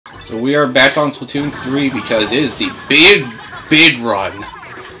So we are back on Splatoon 3 because it is the big run.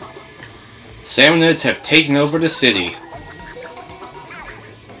 Salmonids have taken over the city.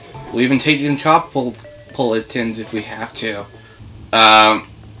 We'll even take in chop bulletins if we have to.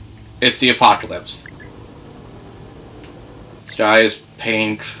 It's the apocalypse. Sky is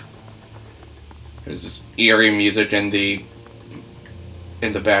pink. There's this eerie music in the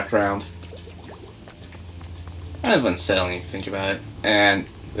background. Kind of unsettling if you think about it. And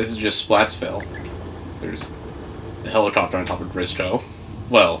this is just Splatsville. There's a helicopter on top of Gristo.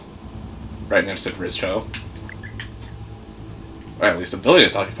 Well, right next to Gristo. Or at least the building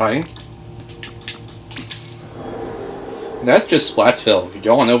it's occupying. That's just Splatsville. If you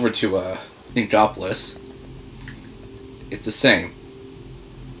go on over to Inkopolis, it's the same.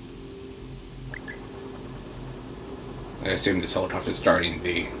 I assume this helicopter is guarding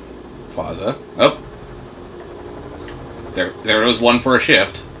the plaza. Oh! There was one for a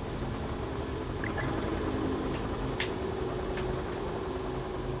shift.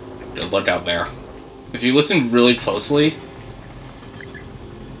 Good luck out there. If you listen really closely,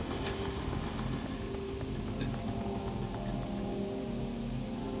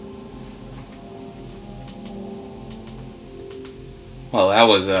 well, that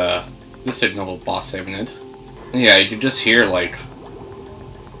was the signal of boss Salmonid. Yeah, you can just hear like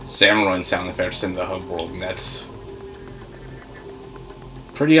Samurai sound effects in the hub world, and that's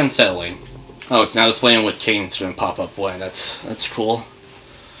pretty unsettling. Oh, it's now displaying what canes gonna pop up when. That's cool.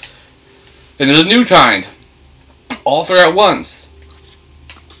 And there's a new kind. All three at once.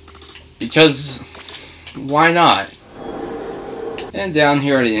 Because why not? And down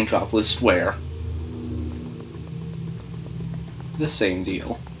here at the Inkopolis Square, the same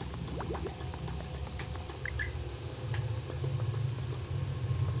deal.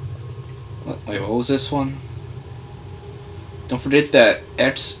 Wait, what was this one? Don't forget that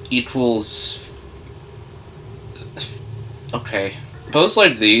x equals... Okay. Posts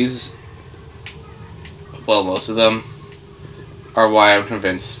like these, well, most of them, are why I'm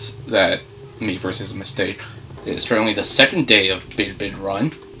convinced that Miiverse is a mistake. It is currently the second day of Big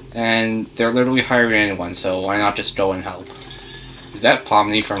Run, and they're literally hiring anyone, so why not just go and help? Is that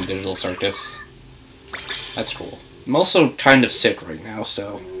Pomni from Digital Circus? That's cool. I'm also kind of sick right now,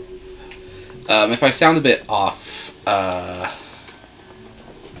 so... if I sound a bit off,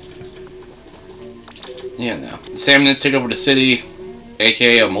 yeah, no. The Salmonids take over the city,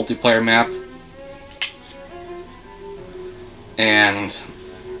 aka a multiplayer map. And,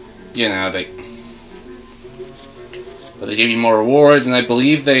 you know, they give you more rewards, and I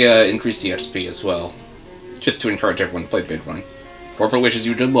believe they increase the XP as well. Just to encourage everyone to play Big Run. Corporate wishes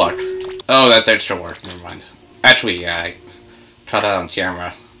you good luck. Oh, that's extra work, never mind. Actually, yeah, I caught that on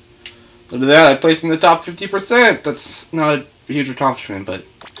camera. Look at that, I placed in the top 50%! That's not a huge accomplishment, but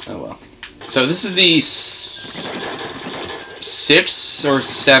oh well. So this is the 6th or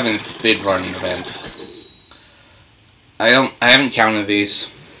 7th Big Run event. I haven't counted these.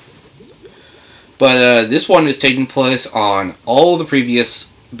 But this one is taking place on all the previous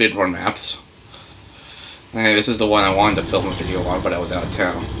Big Run maps. And this is the one I wanted to film a video on, but I was out of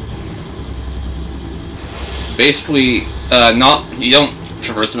town. Basically, you don't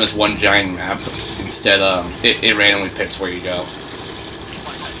traverse them as one giant map. Instead, it randomly picks where you go.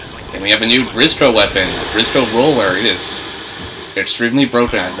 And we have a new Gristo weapon, Gristo Roller. It is extremely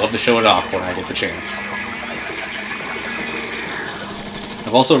broken. I'd love to show it off when I get the chance.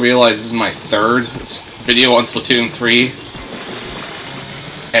 I've also realized this is my third video on Splatoon 3,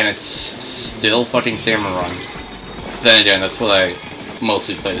 and it's still fucking Samurai. Then again, that's what I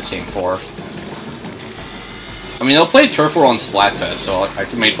mostly play this game for. I mean, I'll play Turf War on Splatfest, so I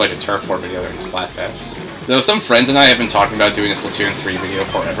can make like a Turf War video during Splatfest. Though some friends and I have been talking about doing a Splatoon 3 video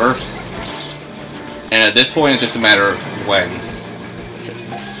forever. And at this point, it's just a matter of when.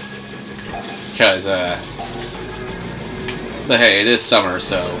 Because, but hey, it is summer,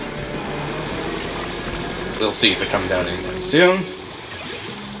 so we'll see if it comes out anytime soon.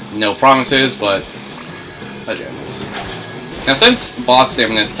 No promises, but again, we'll see. Now, since boss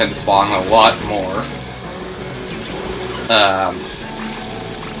Salmonids tend to spawn a lot more,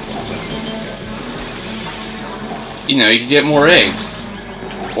 you know, you can get more eggs.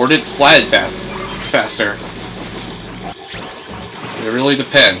 Or get splatted faster. It really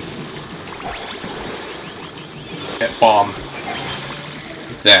depends. Get bomb.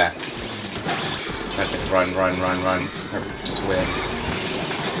 That. Okay, run. Or swim.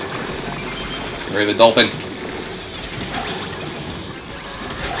 Where's the dolphin?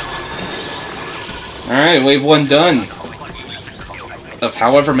 Alright, wave 1 done. Of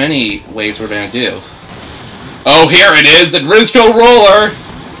however many waves we're gonna do. Oh, here it is! The Gristo Roller!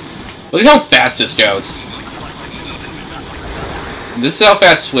 Look at how fast this goes. This is how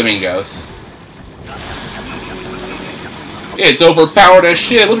fast swimming goes. It's overpowered as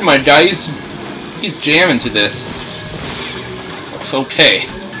shit. Look at my guy. He's jamming to this. Okay.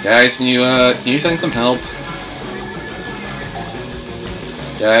 Guys, can you send some help?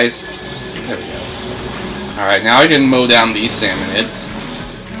 Guys? There we go. Alright, now I can mow down these salmonids.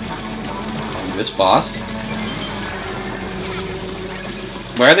 And this boss.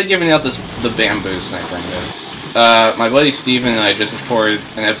 Why are they giving out the bamboo sniper in this? My buddy Steven and I just recorded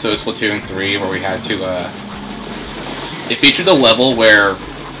an episode of Splatoon 3 where we had to, it featured a level where,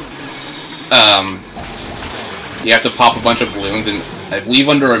 you have to pop a bunch of balloons in, I believe,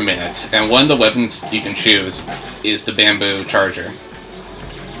 under a minute. And one of the weapons you can choose is the bamboo charger.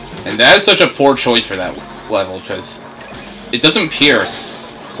 And that is such a poor choice for that level, because it doesn't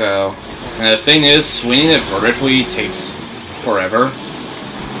pierce. So, and the thing is, swinging it vertically takes forever.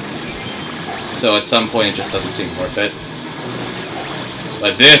 So at some point it just doesn't seem worth it.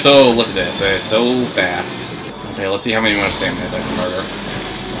 But this, oh, look at this. It's so fast. Okay, let's see how many more salmonids I can murder.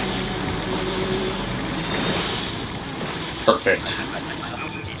 Perfect.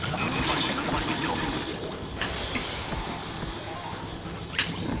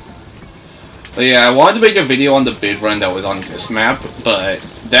 But yeah, I wanted to make a video on the bid run that was on this map, but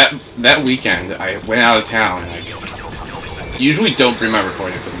that weekend I went out of town. And I usually don't bring my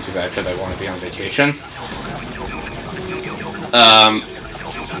recording equipment to that because I want to be on vacation.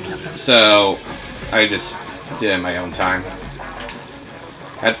 So I just did it in my own time.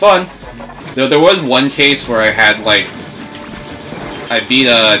 Had fun. Though there was one case where I had like I beat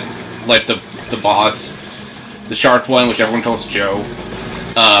like the boss, the shark one, which everyone calls Joe.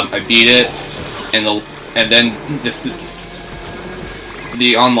 I beat it, and then just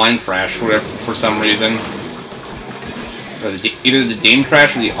the online crash for some reason. Or either the game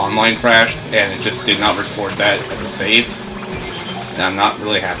crashed or the online crashed, and it just did not record that as a save. And I'm not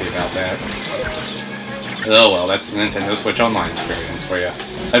really happy about that. Oh well, that's a Nintendo Switch Online experience for you.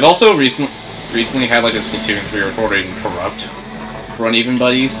 I've also recently had like a Splatoon 3 recording corrupt for Uneven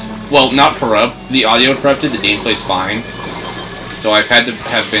Buddies. Well, not corrupt. The audio corrupted. The gameplay's fine. So I've had to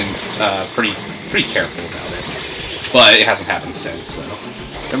have been pretty careful about it. But it hasn't happened since. So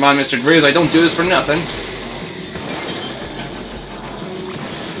come on, Mr. Grizz, I don't do this for nothing.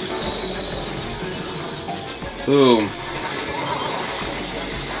 Boom.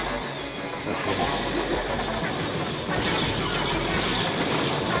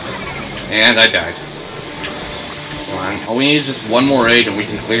 And I died. Come on. All we need is just one more aid and we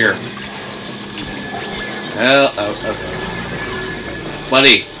can clear. Oh, okay.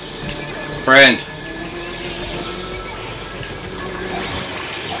 Buddy. Friend.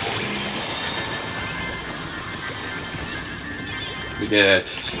 We did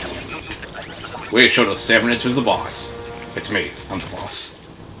it. We showed us 7 minutes was the boss. It's me. I'm the boss.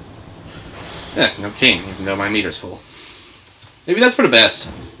 Yeah, no king, even though my meter's full. Maybe that's for the best.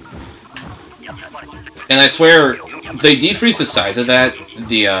 And I swear, they decreased the size of that,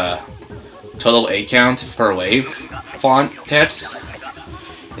 the total A count per wave font text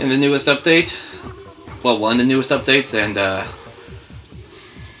in the newest update. Well, one of the newest updates, and I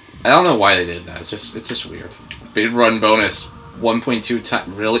don't know why they did that. It's just weird. Bid run bonus 1.2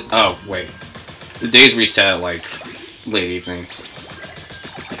 times. Really? Oh wait, the days reset at like late evenings,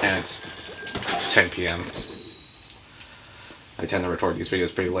 and it's 10 p.m. I tend to record these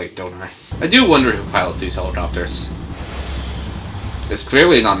videos pretty late, don't I? I do wonder who pilots these helicopters. It's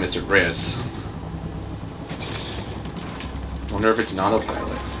clearly not Mr. Grizz. Wonder if it's not a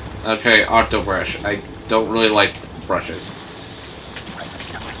pilot. Okay, Octobrush. I don't really like brushes.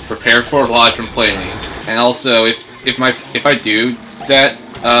 Prepare for a lot of complaining. And also, if I do that,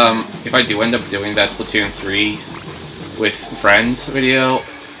 if I do end up doing that Splatoon 3 with friends video,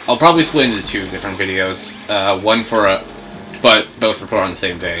 I'll probably split into 2 different videos. One for a... but both record on the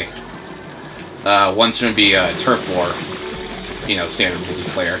same day. One's gonna be Turf War, you know, standard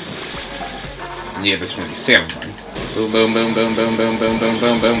multiplayer. And the other's gonna be Salmon Run. Boom, boom, boom, boom, boom, boom, boom, boom,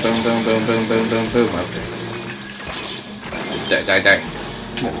 boom, boom, boom, boom, boom, boom, boom, boom, boom. Okay. Die.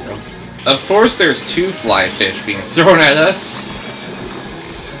 There we go. Of course, there's 2 fly fish being thrown at us.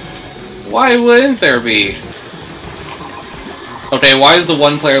 Why wouldn't there be? Okay, why is the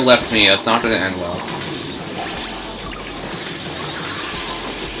one player left me? That's not gonna end well.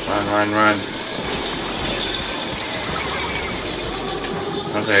 Run.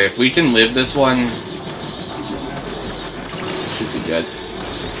 Okay, if we can live this one, should be good.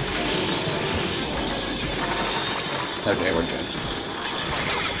 Okay, we're good.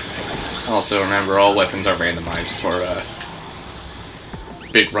 Also, remember, all weapons are randomized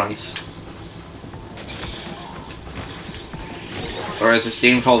big runs. Or as this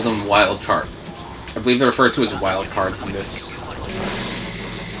game calls them, wild card. I believe they're referred to as wild cards in this.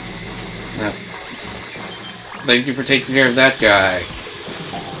 Yep. Thank you for taking care of that guy.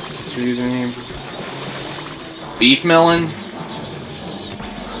 What's your username? Beef Melon? I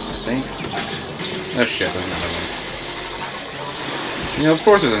think. Oh shit, there's another one. You know, of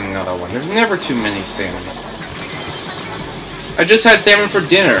course there's another one. There's never too many salmon. I just had salmon for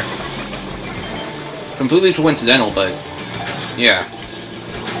dinner. Completely coincidental, but yeah.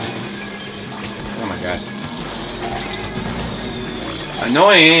 Oh my god.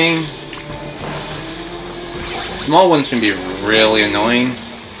 Annoying! Small ones can be really annoying.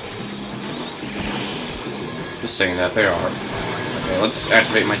 Just saying that, they are. Okay, let's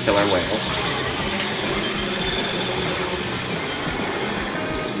activate my killer whale.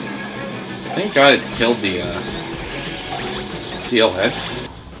 Thank God it killed the, steelhead.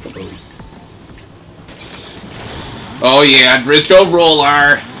 Kaboom. Oh yeah, Briscoe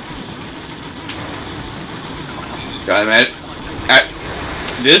Roller! God, man.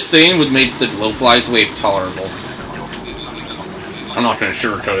 This thing would make the glowflies wave tolerable. I'm not gonna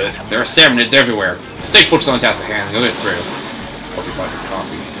sugarcoat it. There are salmonids everywhere. Stay focused on the task at hand. You'll get through. Hope you bought your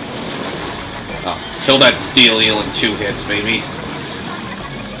coffee. Oh, kill that steel eel in 2 hits, baby.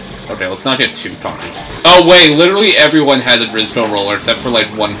 Okay, let's not get too cocky. Oh wait, literally everyone has a Briscoe roller except for like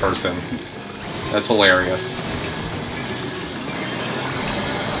 1 person. That's hilarious.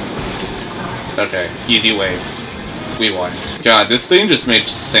 Okay, easy wave. We won. God, this thing just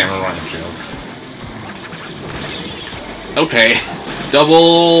makes salmon run a joke. Okay.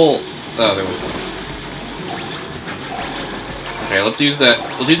 Double... Oh, there we go. Okay, let's use that.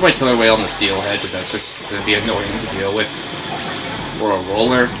 Let's use my killer whale on the steelhead, because that's just going to be annoying to deal with. Or a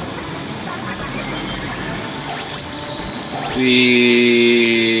roller.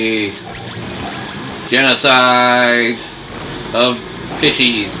 The... genocide of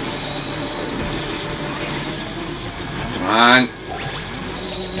fishies. Come on.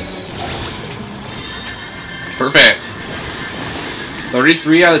 Perfect.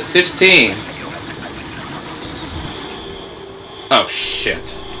 33 out of 16. Oh,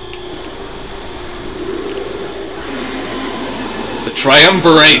 shit. The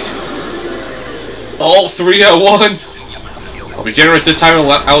Triumvirate. All 3 at once. I'll be generous this time and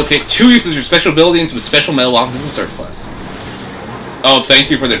will allocate 2 uses of your special ability into a special metal while this is surplus. Oh, thank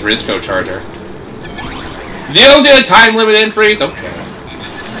you for the Briscoe charger. The only time limit increase? Okay.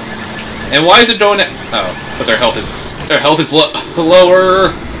 And why is it doing it? Oh, but their health is lower.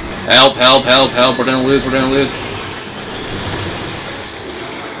 Help, help, help, help. We're gonna lose, we're gonna lose.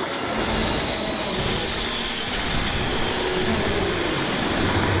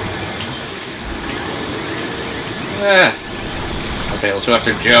 Okay, let's go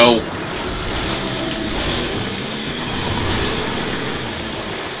after Joe.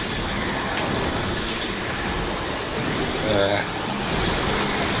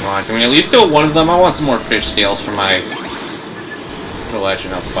 Come on, can we at least kill one of them? I want some more fish scales for my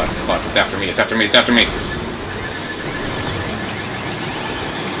collection. Oh, fuck, fuck, it's after me, it's after me, it's after me.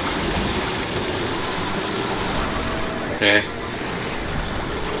 Okay.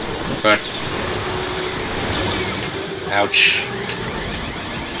 Perfect. Ouch.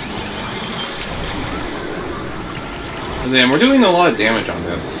 And then we're doing a lot of damage on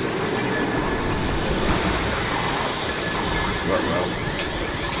this.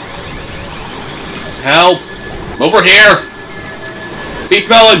 Help! Over here! Beef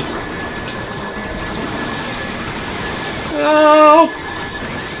melon! Help!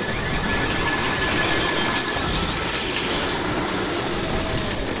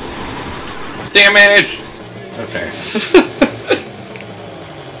 Damage! Okay.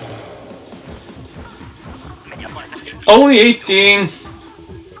 Only 18!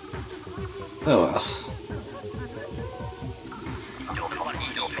 Oh well.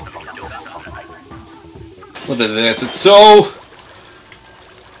 Look at this, it's so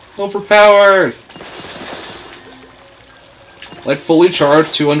overpowered! Like fully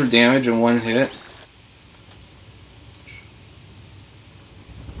charged, 200 damage in 1 hit.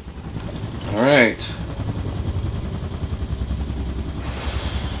 Alright.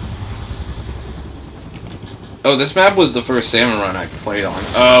 Oh, this map was the first salmon run I played on.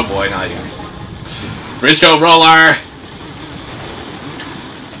 Oh boy, not again. Briscoe roller!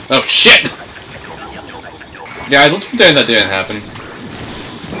 Oh shit! Guys, let's pretend that didn't happen.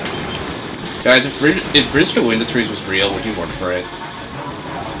 Guys, if Briscoe Industries was real, would you work for it?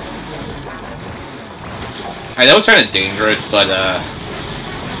 I know it's kind of dangerous, but,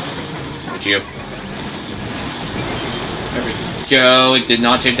 would you? go. It did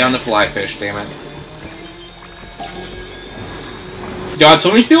not take down the fly fish, damn it. God,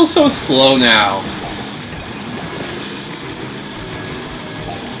 swimming feels so slow now.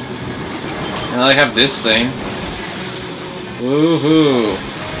 Now I have this thing. Woohoo.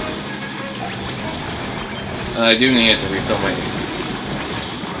 I do need to refill my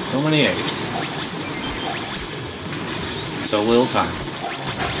eggs. So many eggs. So little time.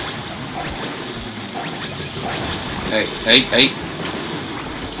 Hey, hey, hey.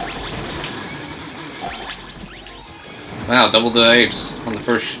 Wow, double the eggs on the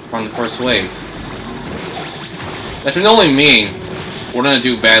first wave. That should only mean we're gonna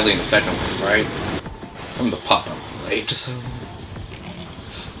do badly in the second wave, right? I'm the pop-up eggs.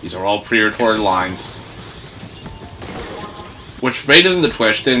 These are all pre-recorded lines. Which raises the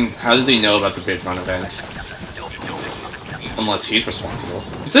question, how does he know about the bid run event? Unless he's responsible.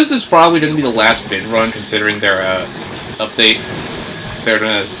 This is probably going to be the last bid run, considering their update. They're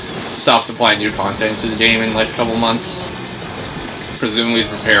going to stop supplying new content to the game in like a couple months. Presumably to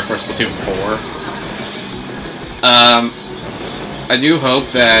prepare for Splatoon 4. I do hope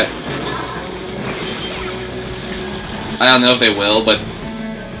that... I don't know if they will, but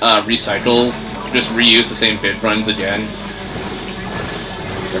recycle, just reuse the same bid runs again.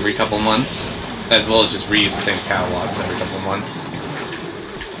 Every couple months, as well as just reuse the same catalogs every couple months.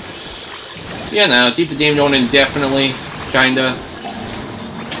 Yeah, no, keep the game going indefinitely, kinda.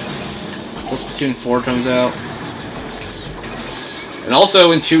 Till Splatoon 4 comes out. And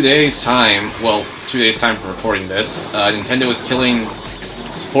also, in 2 days' time, well, 2 days' time for recording this, Nintendo is killing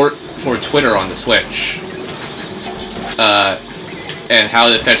support for Twitter on the Switch. And how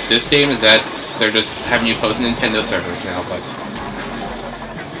it affects this game is that they're just having you post Nintendo servers now, but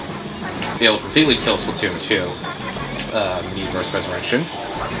they'll completely kill Splatoon 2. Miiverse Resurrection.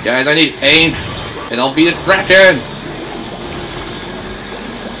 Guys, I need aim, and I'll beat a Kraken!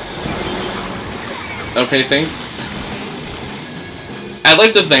 Okay, I'd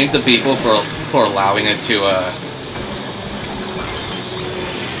like to thank the people for allowing it to,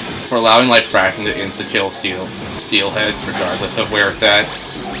 for allowing, like, Kraken to insta-kill steelheads, regardless of where it's at.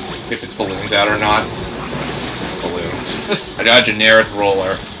 If it's balloons out or not. Balloons. I got a generic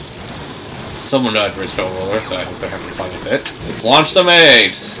roller. Someone got a Briscoe roller, so I hope they're having fun with it. Let's launch some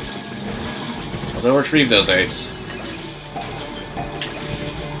eggs! I'll go retrieve those eggs.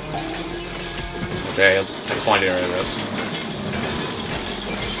 Okay, I just want to get rid of this.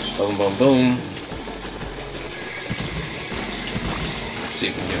 Boom, boom, boom. Let's see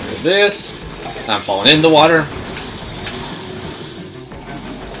if we can get rid of this. I'm falling in the water.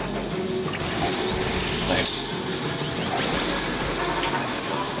 Nice.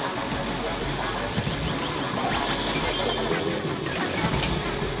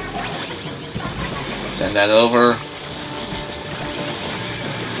 Send that over.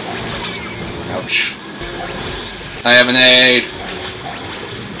 Ouch. I have an egg.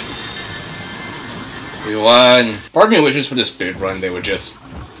 We won. Part of me wishes for this bid run they would just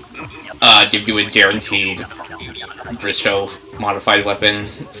give you a guaranteed Briscoe modified weapon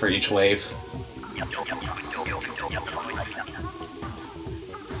for each wave.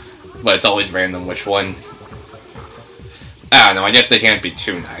 But it's always random which one. I don't know, I guess they can't be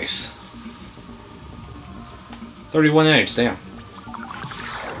too nice. 31 eggs, damn.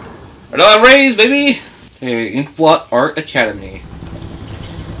 Another raise, baby! Okay, Inkblot Art Academy.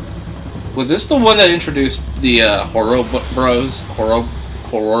 Was this the one that introduced the Horror Bros? Horror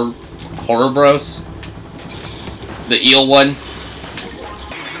Bros? The eel one?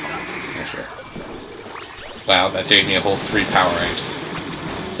 Not sure. Wow, that gave me a whole 3 power eggs.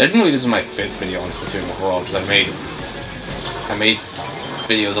 Technically, this is my 5th video on Splatoon overall, because I made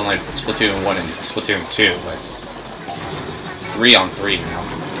videos on like Splatoon 1 and Splatoon 2, but 3 on 3 now.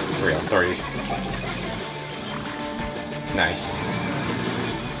 3 on 3. Nice.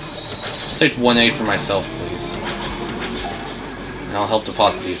 Take 1 egg for myself, please. And I'll help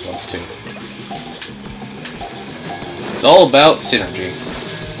deposit these ones too. It's all about synergy.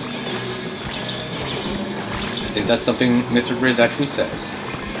 I think that's something Mr. Grizz actually says.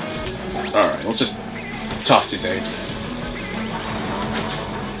 Alright, let's just toss these eggs.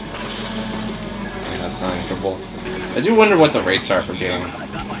 Yeah, that's not trouble. I do wonder what the rates are for getting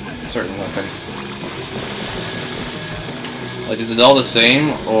a certain weapon. Like, is it all the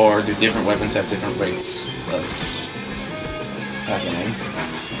same, or do different weapons have different rates of happening?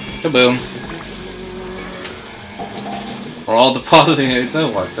 Kaboom! We're all depositing eggs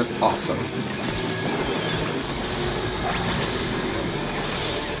at once, that's awesome.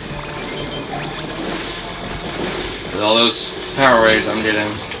 With all those power eggs I'm getting.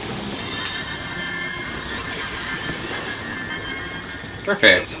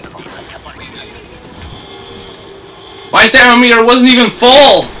 Perfect. My stamina meter wasn't even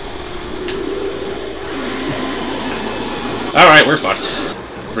full! Alright, we're fucked.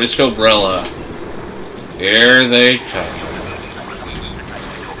 Briscoe Brella. Here they come.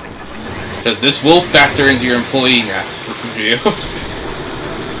 Because this will factor into your employee now review.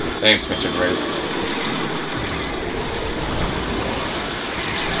 Thanks, Mr. Grizz.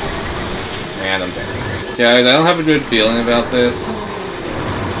 And I'm dead. Guys, I don't have a good feeling about this.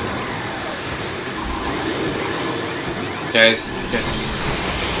 Guys,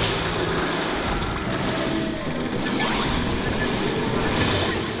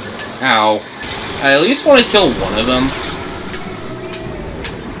 ow. I at least want to kill one of them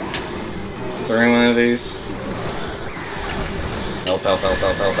during one of these. Help, help, help,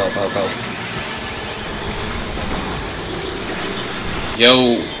 help, help, help, help, help.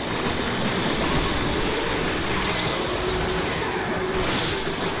 Yo.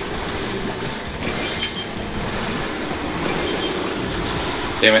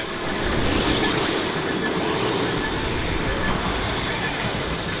 Damn it.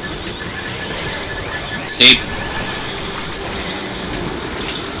 Escape.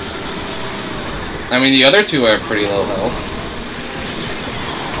 I mean, the other two are pretty low health.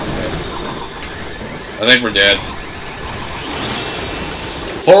 I think we're dead.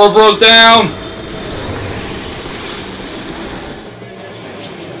 Horror Bros down!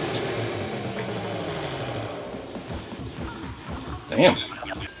 Damn.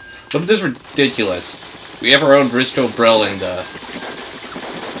 Look at this ridiculous. We have our own Briscoe Brell in the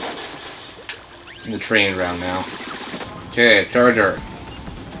training ground now. Okay, Charger.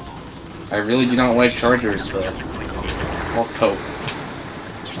 I really do not like Chargers, but I'll cope.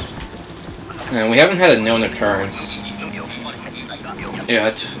 And we haven't had a known occurrence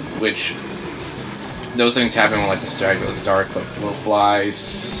yet, which those things happen when like the sky goes dark, like little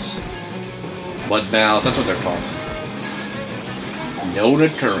flies, mud mouths, that's what they're called. Known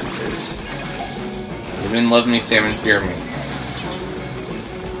occurrences. Women love me, salmon fear me.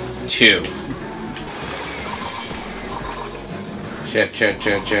 2. Shit.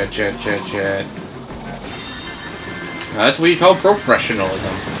 Now, that's what you call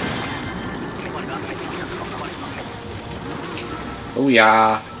professionalism. Oh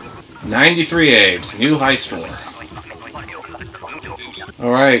yeah. 93 Abes, new high score.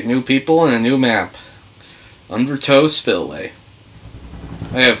 Alright, new people and a new map. Undertow Spillway.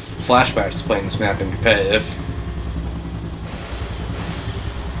 I have flashbacks to playing this map in competitive.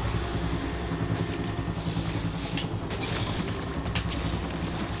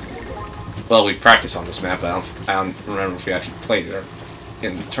 Well, we practiced on this map, I don't remember if we actually played it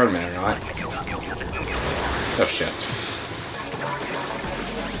in the tournament or not. Oh shit.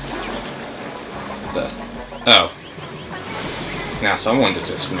 Oh. Now someone is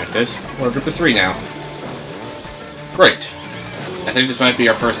disconnected. We're a group of 3 now. Great. I think this might be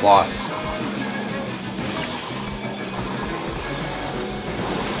our first loss.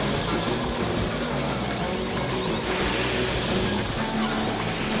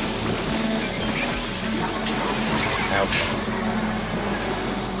 Ouch.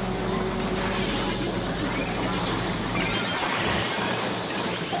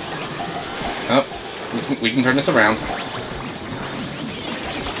 Oh, we can turn this around.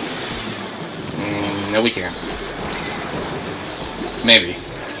 No, we can't. Maybe.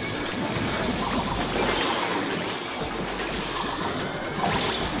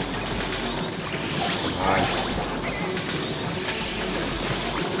 Come on.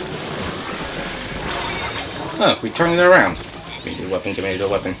 Oh, we turned it around. Give me a weapon, give me a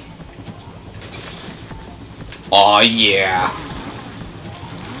weapon. Aw, yeah.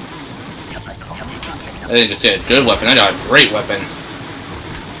 I didn't just get a good weapon, I got a great weapon.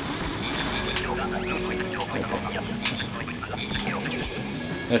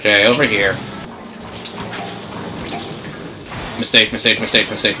 Okay, over here. Mistake. Come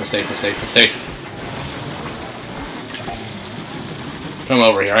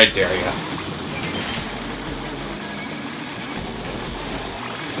over here, I dare ya.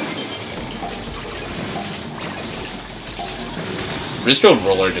 Briscoe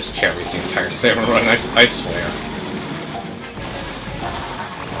Roller just carries the entire salmon run, I swear.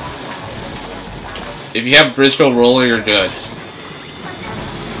 If you have Briscoe Roller, you're good.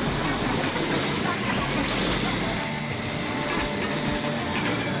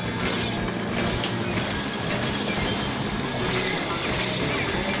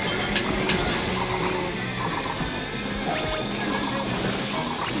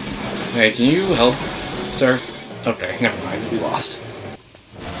 Hey, can you help, sir? Okay, never mind, we lost.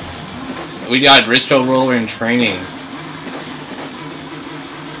 We got Briscoe Roller in training.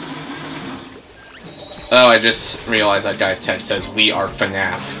 Oh, I just realized that guy's text says, "We are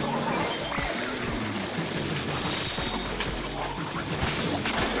FNAF."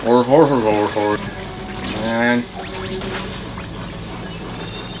 Or. Man.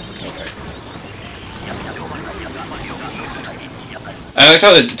 Okay. I like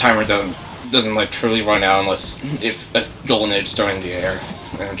how the timer doesn't like truly run out unless if a golden egg is thrown in the air,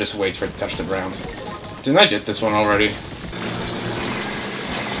 and it just waits for it to touch the ground. Didn't I get this one already?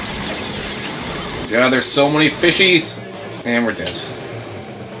 Yeah, there's so many fishies, and we're dead.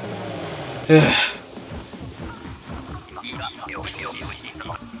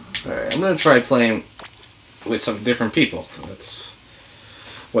 Alright, I'm gonna try playing with some different people. That's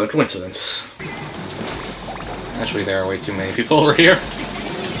what a coincidence. Actually, there are way too many people over here.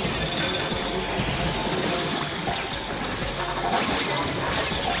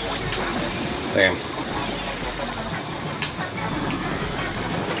 Damn.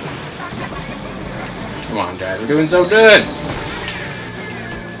 Come on, guys, we're doing so good!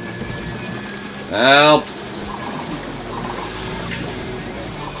 Help!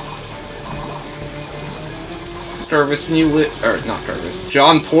 Jarvis, can you or not Jarvis.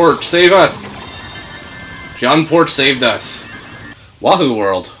 John Porch, save us! John Porch saved us. Wahoo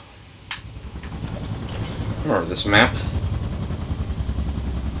World. I remember this map.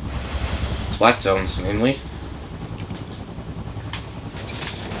 Splat zones, mainly.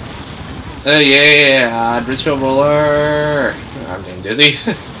 Oh yeah, Briscoe Roller! I'm getting dizzy.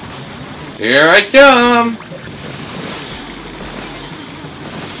 Here I come!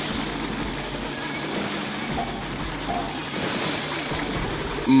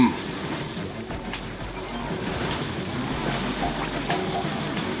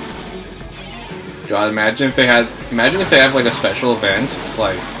 God, imagine if they have like a special event,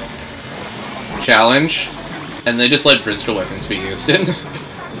 like challenge, and they just let Briscoe weapons be used in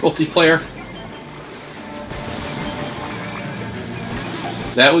multiplayer.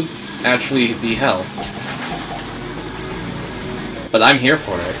 That would actually be hell. But I'm here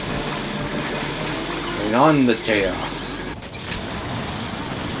for it. Bring on the chaos.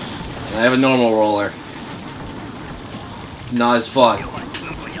 And I have a normal roller. Not as fun.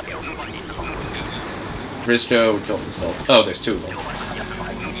 Briscoe killed himself. Oh, there's two of them.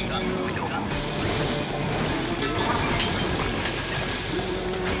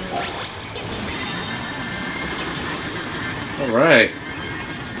 Alright.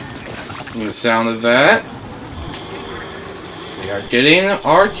 And the sound of that, we are getting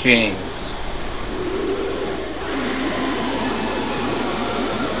our kings.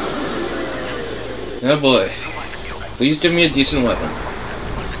 Oh boy. Please give me a decent weapon.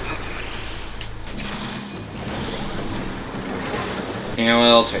 Yeah,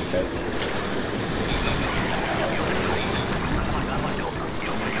 well, I'll take that.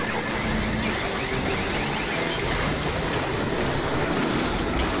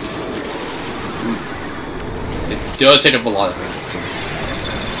 It does hit up a lot of things, it seems.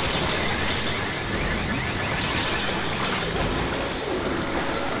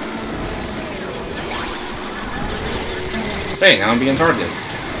 Hey, now I'm being targeted.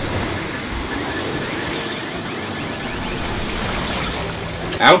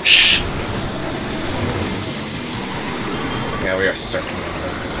 Ouch! Yeah, we are certainly going to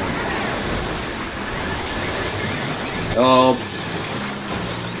win this one. Oh.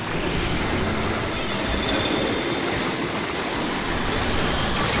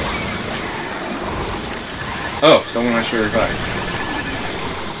 Oh, someone actually revived.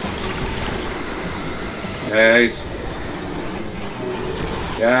 Guys.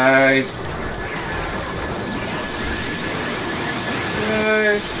 Guys.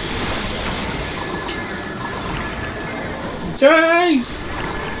 Guys. Guys.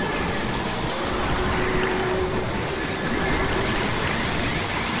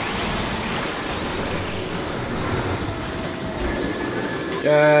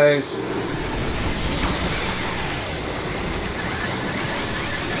 Guys.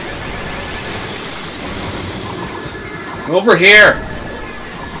 Over here.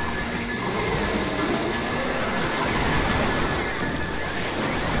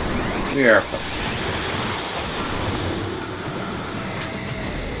 We are fucked.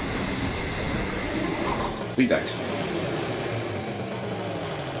 We died.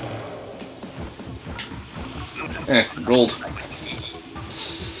 Gold.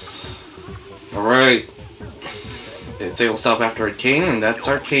 Alright. It's able to stop after a king, and that's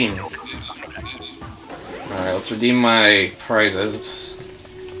our king. Alright, let's redeem my prizes.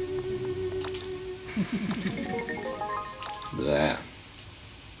 That.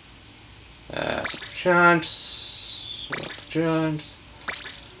 Some chunks.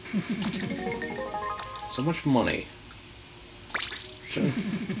 So much money. Sure.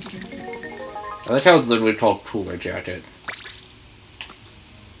 I like how it's literally called cooler jacket.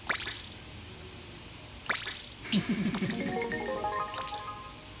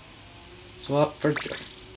 Swap for Joe.